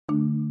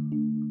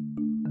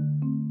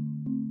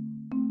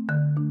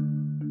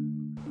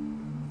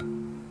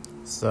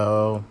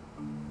So,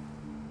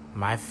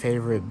 my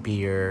favorite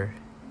beer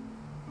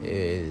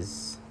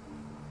is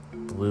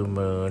Blue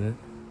Moon.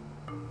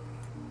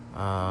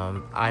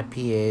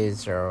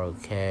 IPAs are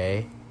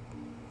okay,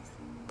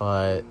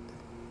 but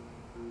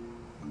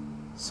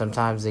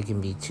sometimes they can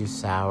be too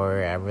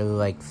sour. I really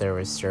like the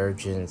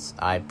Resurgence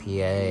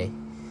IPA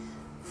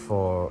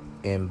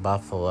in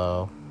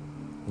Buffalo,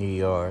 New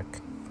York.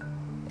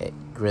 It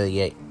really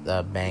get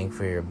the bang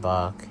for your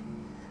buck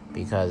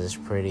because it's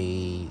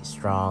pretty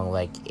strong,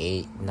 like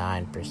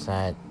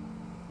 8-9%,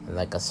 in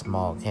like a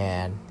small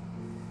can.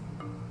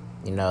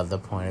 The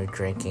point of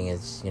drinking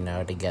is,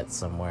 to get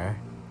somewhere.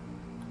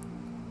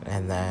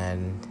 And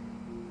then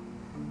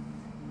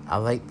I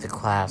like the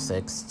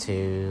classics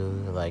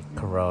too, like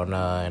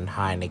Corona and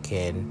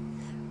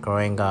Heineken.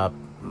 Growing up,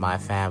 my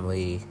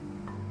family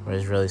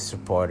was really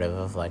supportive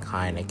of like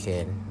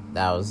Heineken.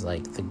 That was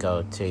like the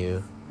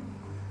go-to.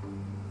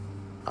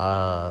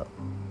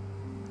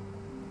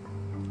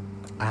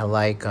 I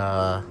like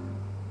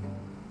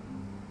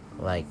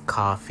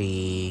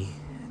coffee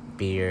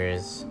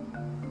beers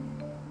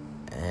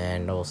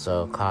and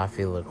also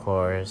coffee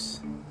liqueurs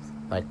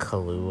like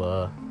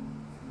Kahlua.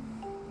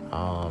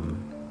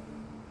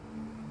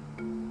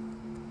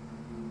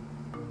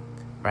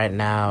 Right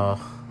now,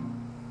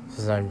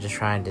 since I'm just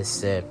trying to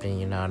sip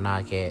and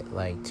not get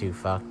like too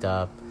fucked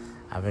up,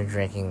 I've been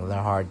drinking the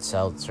hard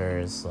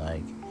seltzers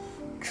like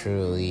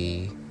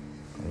Truly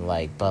and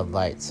like Bud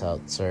Light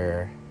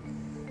seltzer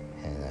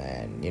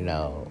and then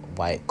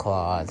White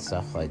Claw and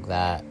stuff like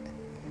that.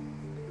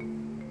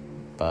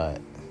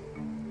 But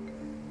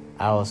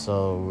I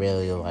also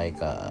really like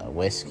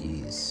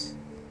whiskeys.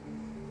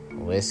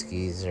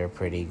 Whiskeys are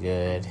pretty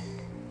good.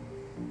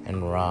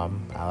 And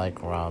rum. I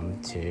like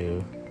rum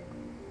too.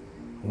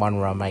 One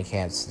rum I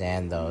can't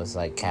stand though is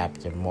like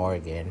Captain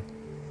Morgan.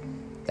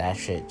 That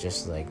shit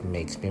just like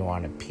makes me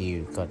want to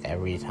puke. Like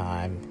every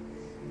time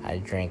I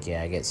drink it,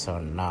 I get so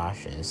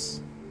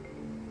nauseous.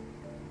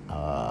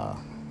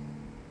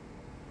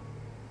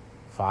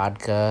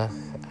 Vodka,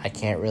 I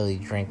can't really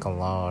drink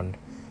alone.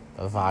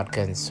 But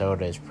vodka and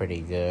soda is pretty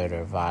good,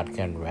 or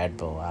vodka and Red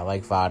Bull. I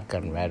like vodka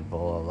and Red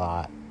Bull a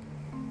lot.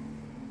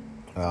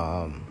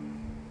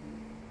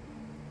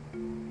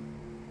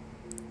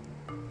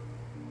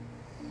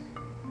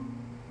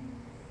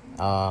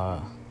 I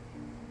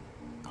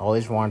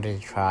always wanted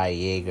to try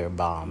Jaeger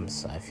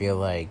bombs. I feel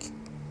like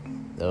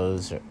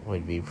those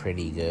would be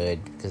pretty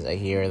good because I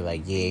hear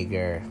like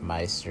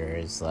Jägermeister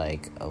is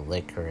like a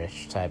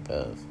licorice type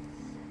of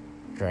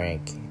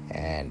drink,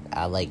 and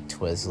I like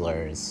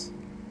Twizzlers.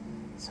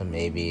 So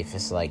maybe if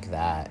it's like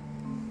that,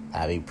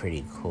 that'd be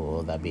pretty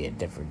cool. That'd be a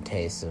different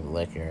taste of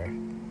liquor.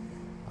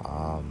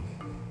 I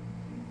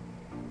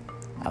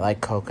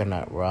like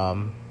coconut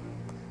rum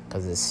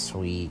because it's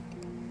sweet,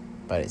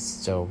 but it's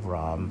still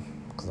rum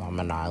because I'm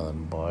an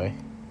island boy.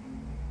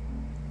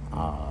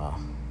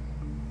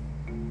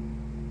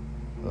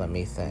 Let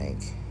me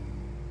think.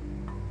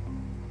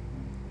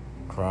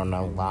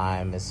 Corona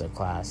Lime is a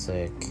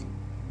classic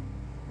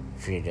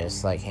if you're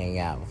just like hanging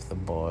out with the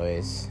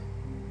boys.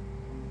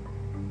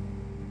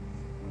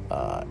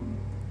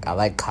 I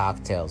like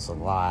cocktails a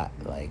lot.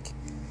 Like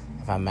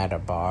if I'm at a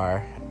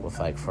bar with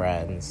like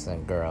friends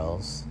and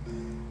girls,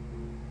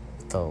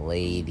 the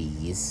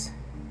ladies,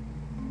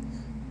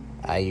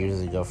 I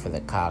usually go for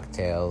the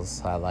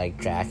cocktails. I like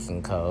Jack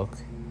and Coke.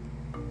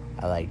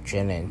 I like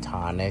gin and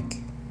tonic.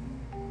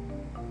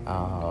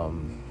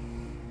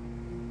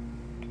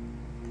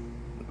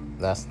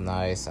 That's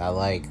nice. I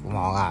like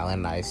Long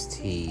Island iced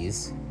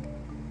teas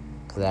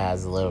because it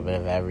has a little bit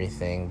of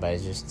everything, but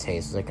it just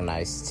tastes like an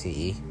iced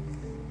tea.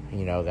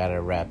 Gotta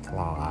rep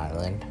Long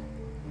Island.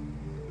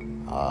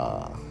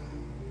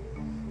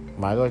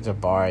 When I go to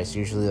bars, it's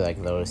usually like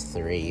those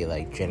three,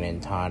 like gin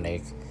and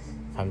tonic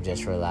if I'm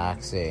just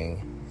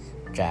relaxing,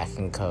 Jack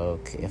and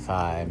Coke if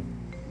I'm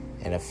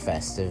in a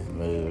festive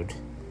mood,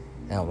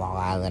 and Long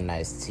Island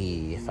iced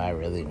tea if I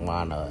really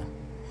wanna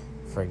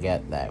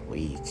forget that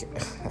week.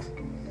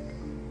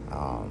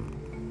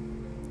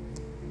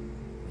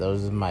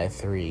 Those are my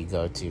three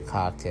go-to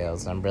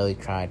cocktails. I'm really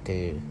trying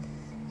to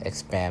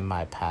expand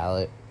my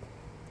palate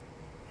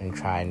and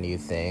try new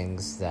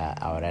things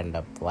that I would end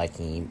up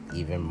liking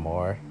even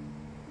more.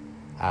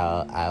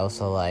 I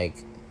also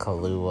like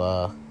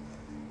Kahlua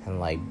and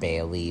like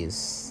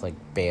Bailey's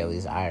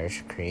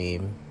Irish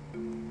Cream.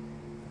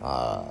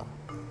 I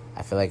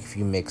feel like if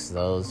you mix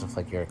those with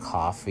like your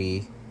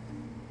coffee,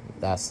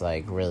 that's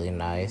like really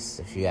nice.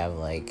 If you have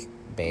like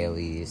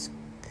Bailey's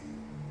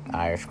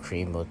Irish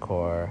Cream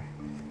liqueur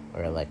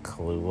or like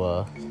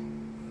Kahlua,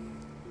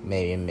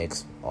 maybe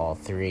mix all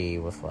three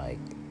with like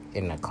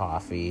in a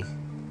coffee.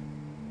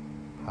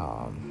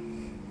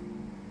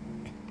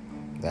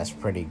 That's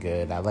pretty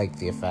good. I like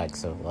the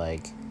effects of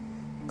like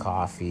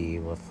coffee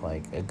with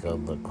like a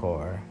good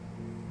liqueur.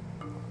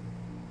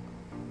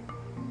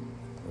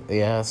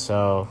 Yeah,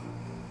 so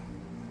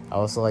I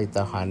also like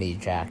the Honey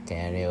Jack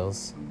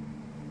Daniels.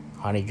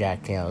 Honey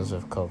Jack Daniels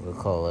with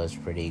Coca-Cola is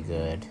pretty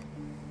good.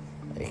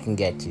 It can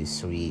get too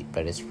sweet,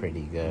 but it's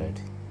pretty good.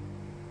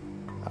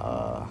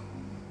 Uh,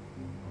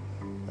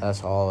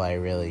 that's all I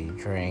really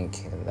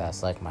drink, and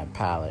that's like my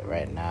palate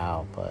right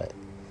now, but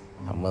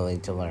I'm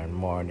willing to learn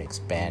more and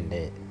expand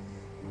it.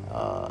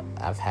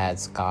 I've had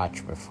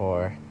scotch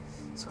before.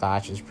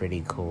 Scotch is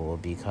pretty cool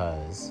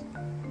because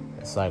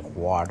it's like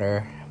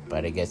water,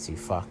 but it gets you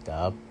fucked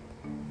up.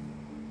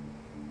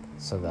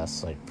 So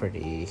that's like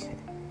pretty,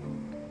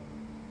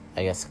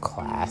 I guess,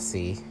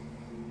 classy.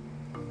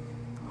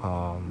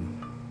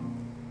 I'm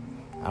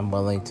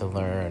willing to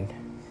learn,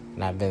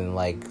 and I've been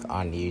like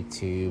on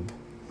YouTube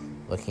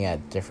looking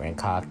at different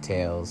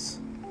cocktails,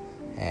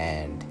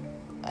 and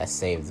I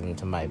save them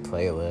to my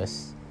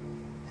playlist.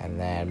 And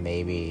then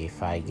maybe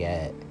if I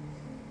get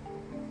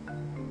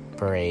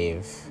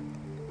brave,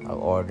 I'll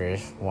order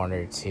one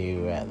or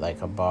two at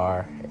like a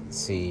bar and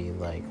see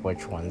like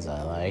which ones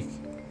I like.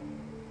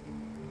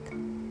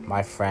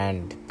 My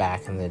friend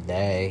back in the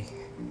day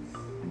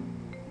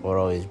would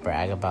always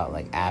brag about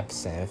like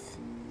absinthe,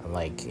 and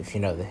like if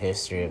you know the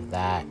history of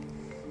that,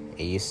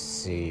 it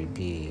used to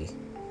be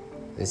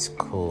this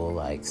cool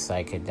like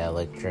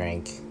psychedelic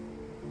drink.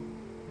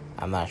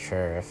 I'm not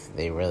sure if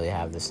they really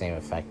have the same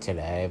effect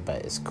today,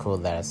 but it's cool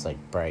that it's like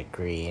bright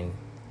green.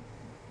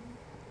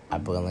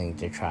 I'm willing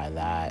to try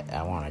that.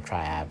 I want to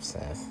try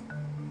absinthe.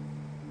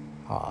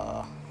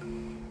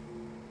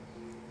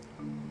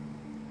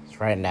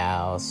 Right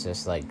now, it's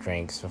just like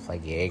drinks with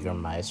like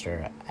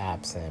Jägermeister,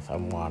 absinthe I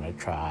want to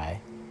try,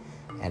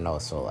 and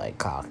also like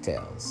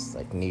cocktails,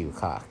 like new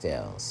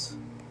cocktails.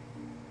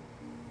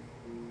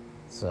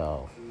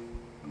 So,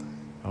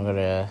 I'm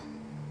gonna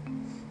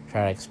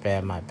try to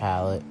expand my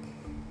palate,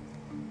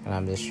 and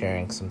I'm just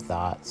sharing some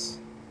thoughts.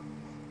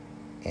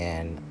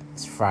 And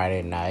it's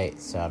Friday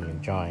night, so I'm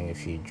enjoying a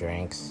few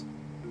drinks.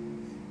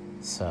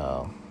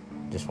 So,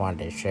 just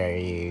wanted to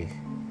share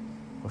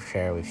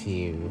with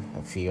you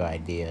a few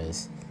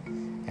ideas,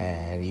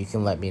 and you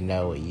can let me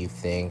know what you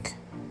think.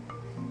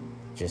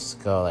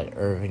 Just go like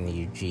Irvin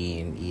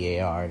Eugene,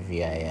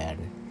 EARVIN,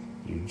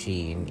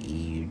 Eugene,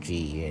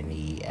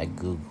 EUGENE at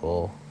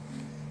Google,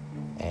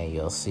 and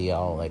you'll see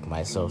all like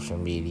my social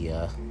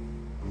media,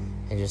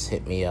 and just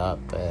hit me up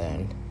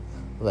and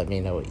let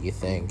me know what you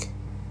think,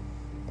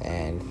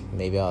 and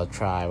maybe I'll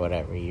try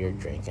whatever you're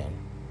drinking.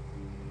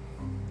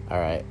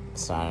 Alright,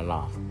 signing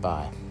off.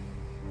 Bye.